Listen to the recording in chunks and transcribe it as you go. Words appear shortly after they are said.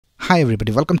Hi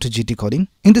everybody, welcome to GTCoding.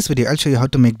 In this video, I'll show you how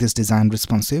to make this design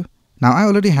responsive. Now I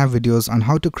already have videos on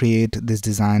how to create this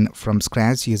design from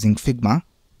scratch using Figma.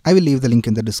 I will leave the link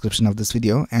in the description of this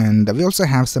video, and we also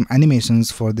have some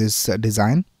animations for this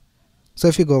design. So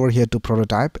if you go over here to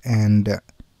prototype, and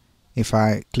if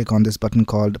I click on this button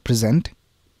called present,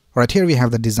 right here we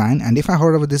have the design, and if I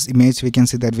hover over this image, we can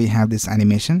see that we have this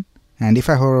animation, and if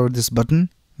I hover over this button,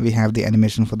 we have the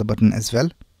animation for the button as well.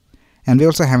 And we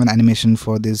also have an animation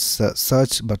for this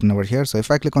search button over here. So if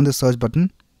I click on the search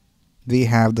button, we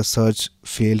have the search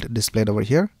field displayed over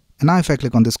here. And now if I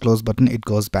click on this close button, it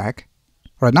goes back.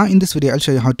 Right now in this video, I'll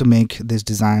show you how to make this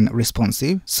design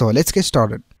responsive. So let's get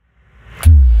started.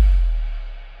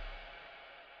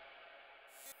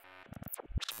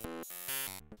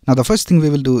 Now the first thing we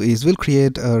will do is we'll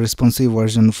create a responsive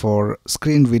version for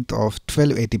screen width of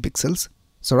 1280 pixels.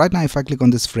 So right now if I click on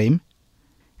this frame,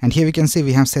 and here we can see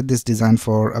we have set this design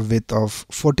for a width of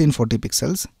 1440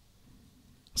 pixels.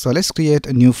 So let's create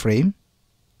a new frame,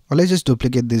 or let's just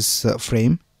duplicate this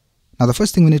frame. Now the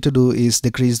first thing we need to do is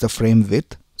decrease the frame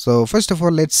width. So first of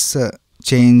all, let's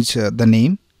change the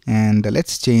name, and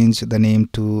let's change the name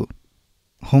to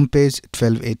homepage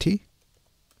 1280.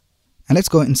 And let's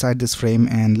go inside this frame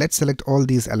and let's select all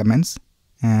these elements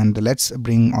and let's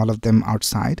bring all of them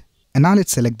outside. And now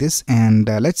let's select this and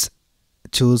let's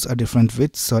choose a different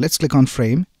width. So let's click on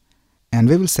frame and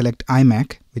we will select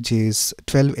iMac, which is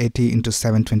 1280 into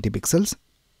 720 pixels.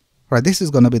 Right, this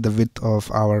is going to be the width of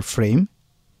our frame.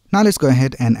 Now let's go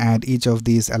ahead and add each of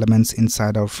these elements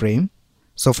inside our frame.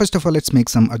 So first of all, let's make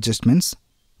some adjustments.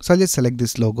 So let's select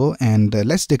this logo and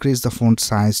let's decrease the font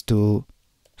size to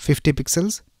 50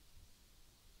 pixels.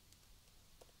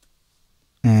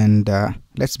 And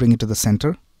let's bring it to the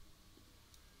center.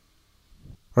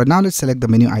 Right now let's select the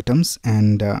menu items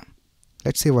and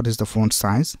let's see what is the font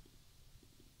size.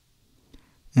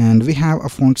 And we have a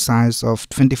font size of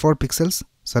 24 pixels.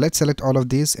 So let's select all of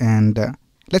these and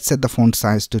let's set the font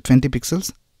size to 20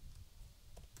 pixels.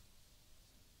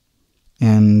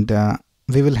 And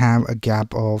we will have a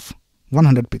gap of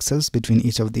 100 pixels between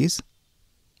each of these.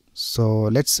 So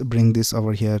let's bring this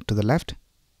over here to the left.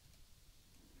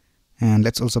 And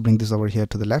let's also bring this over here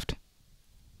to the left.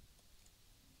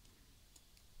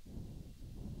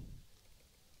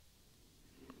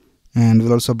 And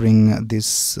we'll also bring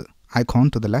this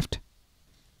icon to the left.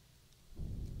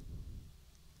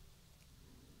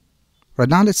 Right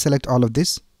now let's select all of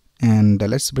this and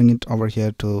let's bring it over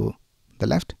here to the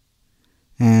left.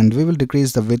 And we will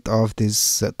decrease the width of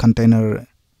this container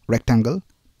rectangle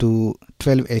to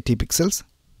 1280 pixels.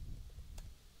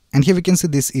 And here we can see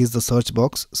this is the search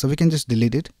box, so we can just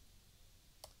delete it.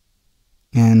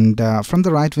 And from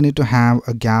the right we need to have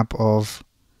a gap of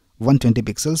 120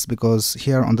 pixels because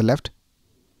here on the left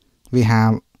we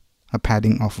have a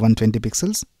padding of 120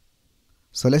 pixels.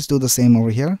 So let's do the same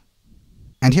over here.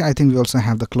 And here I think we also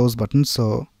have the close button,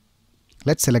 so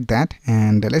let's select that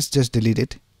and let's just delete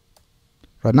it.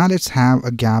 Right now let's have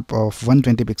a gap of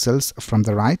 120 pixels from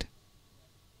the right.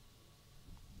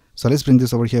 So let's bring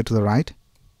this over here to the right.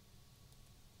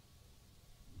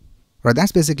 Right,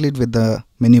 that's basically it with the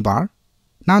menu bar.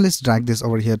 Now let's drag this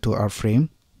over here to our frame.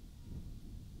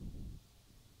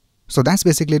 So that's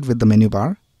basically it with the menu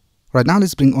bar. Right now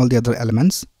let's bring all the other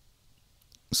elements.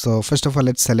 So first of all,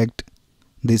 let's select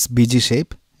this BG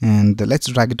shape and let's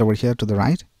drag it over here to the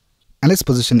right. And let's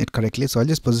position it correctly. So I'll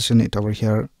just position it over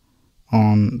here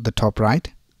on the top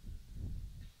right.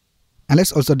 And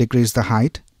let's also decrease the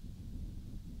height.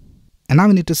 And now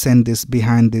we need to send this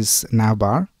behind this nav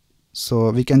bar.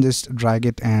 So we can just drag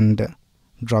it and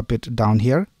drop it down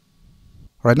here.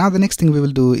 Right now the next thing we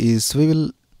will do is we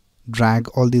will drag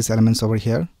all these elements over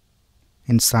here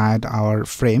inside our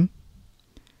frame.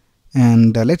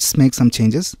 And let's make some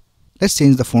changes. Let's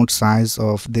change the font size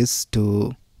of this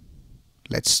to,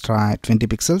 let's try 20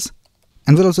 pixels.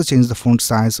 And we'll also change the font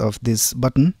size of this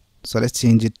button. So let's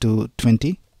change it to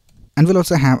 20. And we'll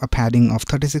also have a padding of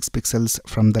 36 pixels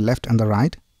from the left and the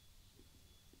right.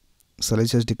 So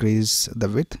let's just decrease the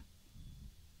width.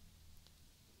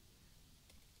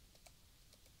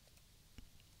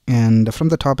 And from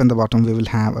the top and the bottom we will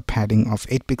have a padding of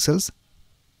 8 pixels.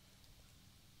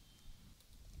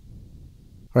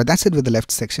 Right, that's it with the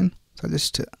left section. So I'll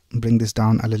just bring this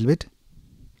down a little bit.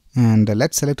 And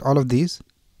let's select all of these.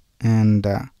 And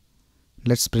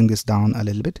let's bring this down a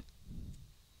little bit.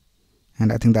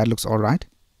 And I think that looks alright.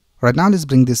 Right now let's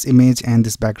bring this image and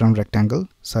this background rectangle.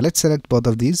 So let's select both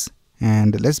of these.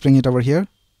 And let's bring it over here.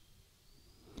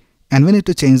 And we need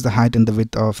to change the height and the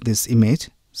width of this image.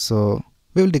 So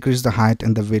we will decrease the height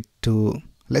and the width to,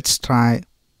 let's try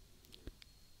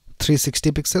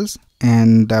 360 pixels,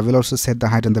 and we'll also set the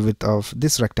height and the width of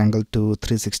this rectangle to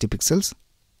 360 pixels.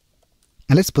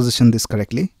 And let's position this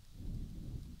correctly.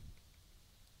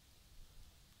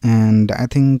 And I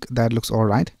think that looks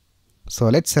alright. So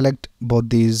let's select both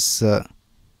these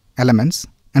elements,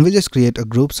 and we'll just create a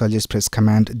group. So I'll just press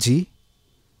Command G,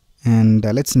 and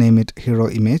let's name it Hero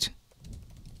Image.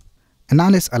 And now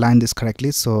let's align this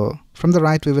correctly. So from the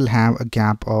right we will have a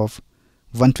gap of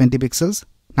 120 pixels.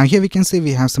 Now here we can see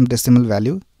we have some decimal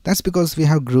value. That's because we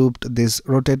have grouped this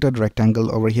rotated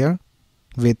rectangle over here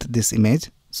with this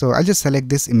image. So I'll just select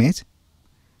this image,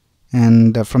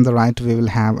 and from the right we will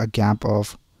have a gap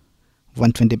of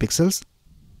 120 pixels.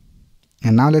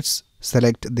 And now let's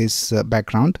select this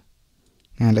background,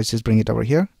 and let's just bring it over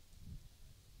here.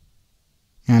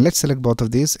 And let's select both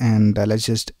of these, and let's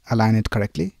just align it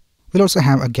correctly. We'll also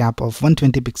have a gap of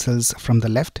 120 pixels from the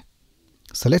left.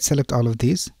 So let's select all of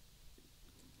these,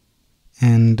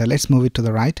 and let's move it to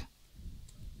the right.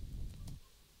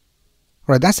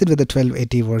 Alright, that's it with the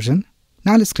 1280 version.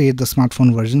 Now let's create the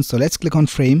smartphone version. So let's click on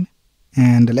Frame,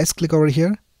 and let's click over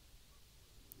here,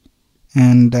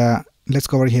 and let's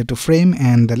go over here to Frame,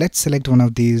 and let's select one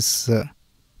of these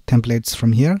templates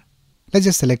from here. Let's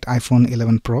just select iPhone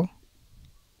 11 Pro,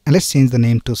 and let's change the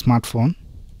name to Smartphone.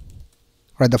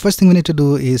 Alright, the first thing we need to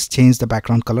do is change the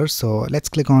background color. So let's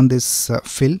click on this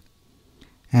fill,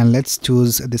 and let's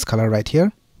choose this color right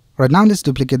here. Right now let's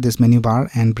duplicate this menu bar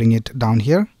and bring it down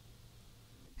here,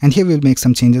 and here we'll make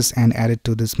some changes and add it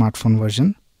to the smartphone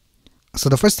version. So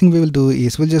the first thing we will do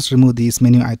is we'll just remove these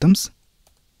menu items,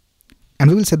 and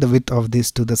we will set the width of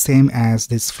this to the same as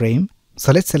this frame.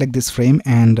 So let's select this frame,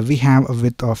 and we have a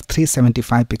width of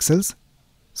 375 pixels.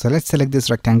 So let's select this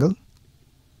rectangle,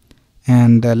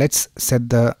 and let's set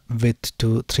the width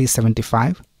to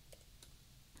 375.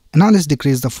 And now let's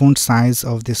decrease the font size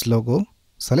of this logo.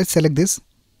 So let's select this,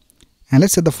 and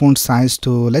let's set the font size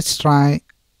to, let's try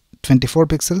 24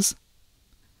 pixels.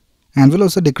 And we'll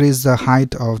also decrease the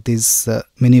height of this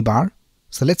menu bar.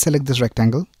 So let's select this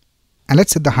rectangle, and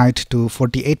let's set the height to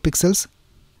 48 pixels.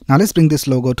 Now let's bring this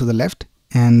logo to the left,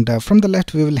 and from the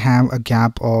left we will have a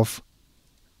gap of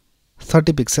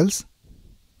 30 pixels.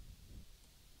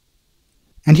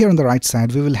 And here on the right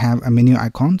side we will have a menu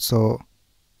icon. So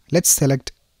let's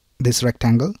select this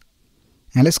rectangle,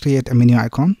 and let's create a menu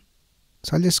icon.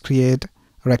 So I'll just create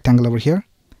a rectangle over here,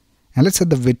 and let's set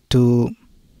the width to,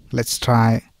 let's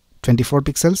try 24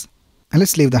 pixels, and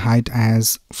let's leave the height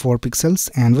as 4 pixels,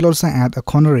 and we'll also add a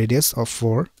corner radius of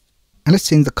 4, and let's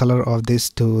change the color of this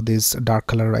to this dark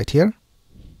color right here.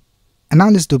 And now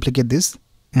let's duplicate this,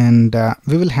 and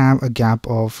we will have a gap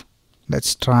of,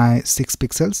 let's try 6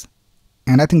 pixels,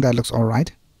 and I think that looks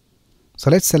alright.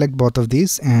 So let's select both of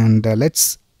these, and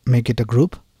let's make it a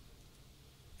group,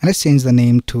 and let's change the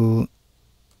name to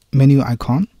menu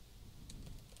icon.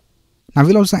 Now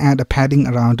we'll also add a padding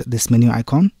around this menu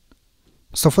icon.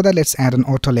 So for that, let's add an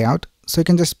auto layout. So you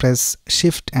can just press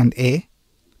Shift and A,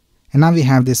 and now we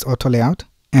have this auto layout.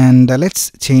 And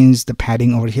let's change the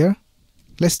padding over here.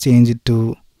 Let's change it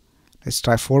to, let's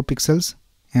try 4 pixels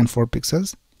and 4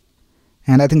 pixels,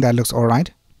 and I think that looks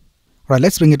alright. Right,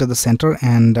 let's bring it to the center,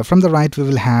 and from the right we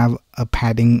will have a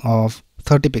padding of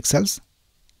 30 pixels.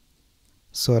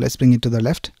 So let's bring it to the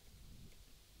left.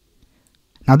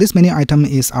 Now this menu item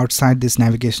is outside this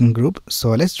navigation group, so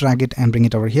let's drag it and bring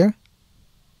it over here.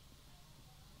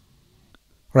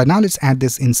 Right, now let's add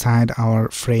this inside our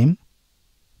frame.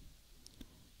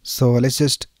 So let's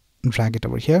just drag it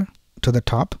over here to the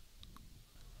top.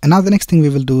 And now the next thing we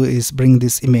will do is bring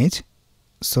this image.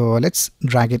 So let's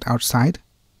drag it outside,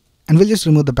 and we'll just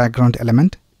remove the background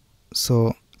element.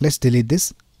 So let's delete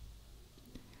this,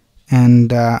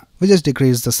 and we'll just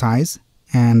decrease the size,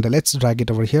 and let's drag it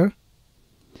over here.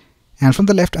 And from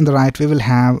the left and the right we will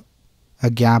have a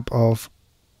gap of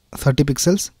 30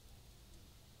 pixels.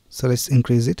 So let's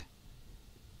increase it,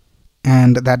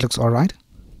 and that looks alright.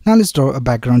 Now let's draw a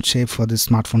background shape for this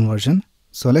smartphone version.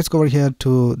 So let's go over here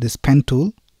to this pen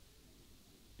tool,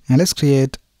 and let's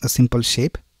create a simple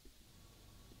shape.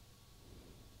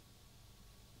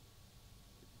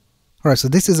 Alright, so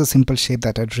this is a simple shape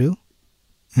that I drew,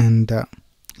 and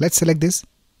let's select this,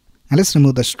 and let's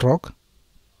remove the stroke,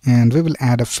 and we will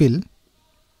add a fill,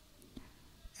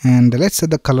 and let's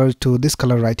set the color to this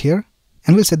color right here,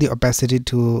 and we'll set the opacity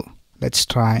to, let's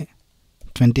try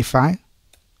 25,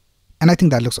 and I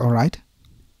think that looks alright.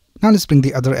 Now let's bring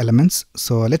the other elements.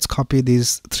 So let's copy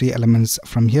these 3 elements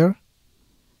from here,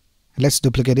 let's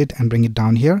duplicate it and bring it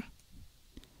down here,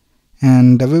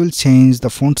 and we will change the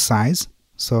font size.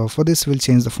 So for this we'll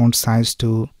change the font size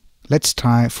to, let's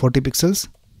try 40 pixels,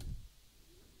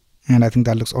 and I think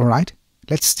that looks alright.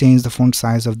 let's change the font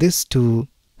size of this to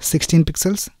 16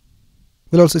 pixels.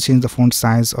 We'll also change the font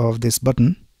size of this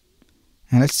button,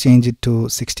 and let's change it to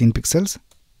 16 pixels.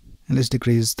 And let's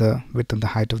decrease the width and the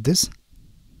height of this.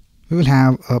 We will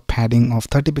have a padding of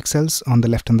 30 pixels on the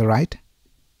left and the right.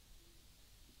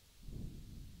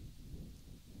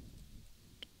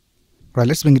 Right,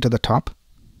 let's bring it to the top.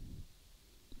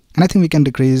 And I think we can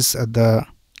decrease the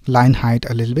line height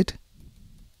a little bit.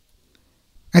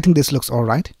 I think this looks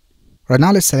alright. Right,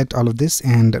 now let's select all of this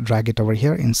and drag it over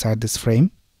here inside this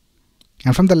frame.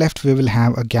 And from the left we will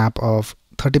have a gap of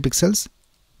 30 pixels.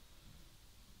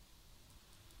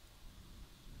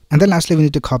 And then lastly we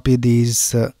need to copy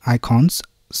these icons.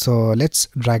 So let's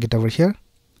drag it over here.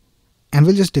 And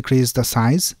we'll just decrease the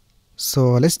size.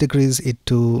 So let's decrease it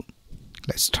to,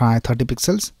 let's try 30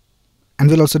 pixels. And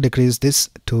we'll also decrease this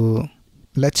to,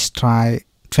 let's try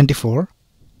 24.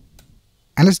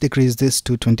 And let's decrease this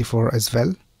to 24 as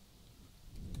well.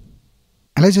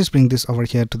 And let's just bring this over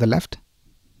here to the left.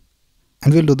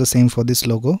 And we'll do the same for this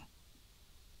logo.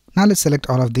 Now let's select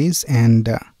all of these and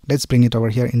let's bring it over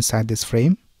here inside this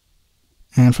frame.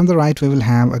 And from the right we will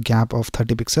have a gap of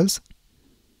 30 pixels.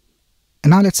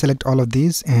 And now let's select all of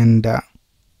these and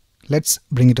let's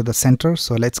bring it to the center.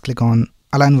 So let's click on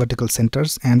Align Vertical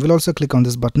Centers, and we'll also click on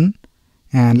this button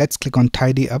and let's click on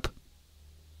Tidy Up.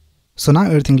 So now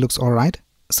everything looks alright.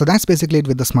 So that's basically it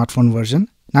with the smartphone version.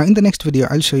 Now in the next video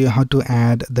I'll show you how to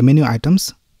add the menu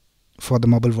items for the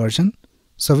mobile version.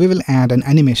 So we will add an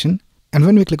animation, and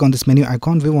when we click on this menu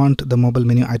icon we want the mobile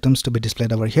menu items to be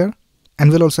displayed over here.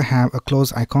 And we'll also have a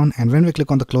close icon, and when we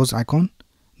click on the close icon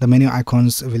the menu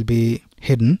icons will be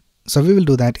hidden. So we will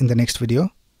do that in the next video.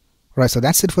 Right, so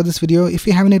that's it for this video. If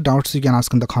you have any doubts you can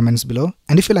ask in the comments below,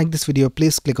 and if you like this video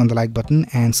please click on the like button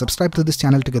and subscribe to this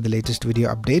channel to get the latest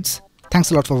video updates.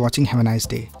 Thanks a lot for watching. Have a nice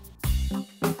day.